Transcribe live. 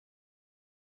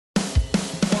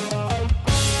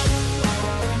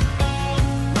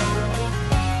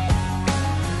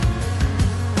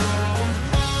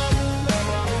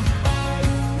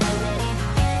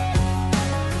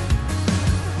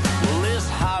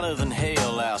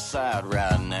outside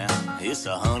right now. It's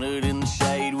 100 in the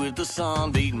shade with the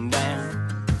sun beating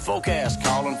down. Forecast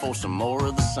calling for some more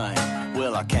of the same.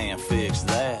 Well, I can't fix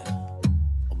that,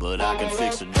 but I can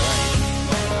fix a drain.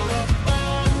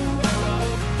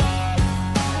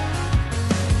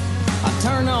 I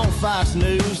turn on Fox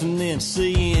News and then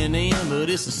CNN, but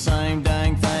it's the same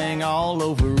dang thing all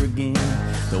over again.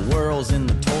 The world's in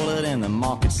the toilet and the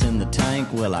market's in the tank.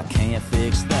 Well, I can't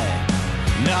fix that.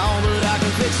 No, but I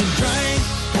can fix a drink,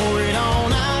 pour it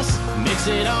on ice, mix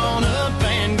it on up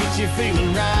and get you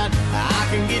feeling right. I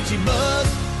can get you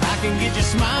buzzed, I can get you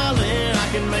smiling, I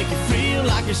can make you feel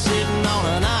like you're sitting on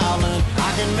an island.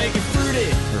 I can make it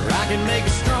fruity, or I can make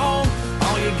it strong.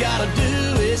 All you gotta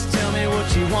do is tell me what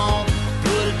you want.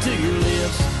 Put it to your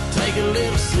lips, take a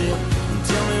little sip, and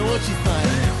tell me what you think.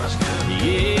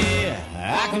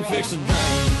 Yeah, I can fix a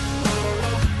drink.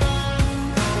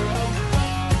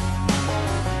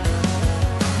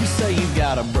 Say you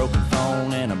got a broken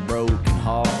phone and a broken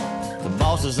heart. The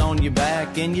boss is on your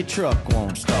back and your truck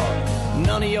won't start.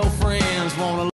 None of your friends wanna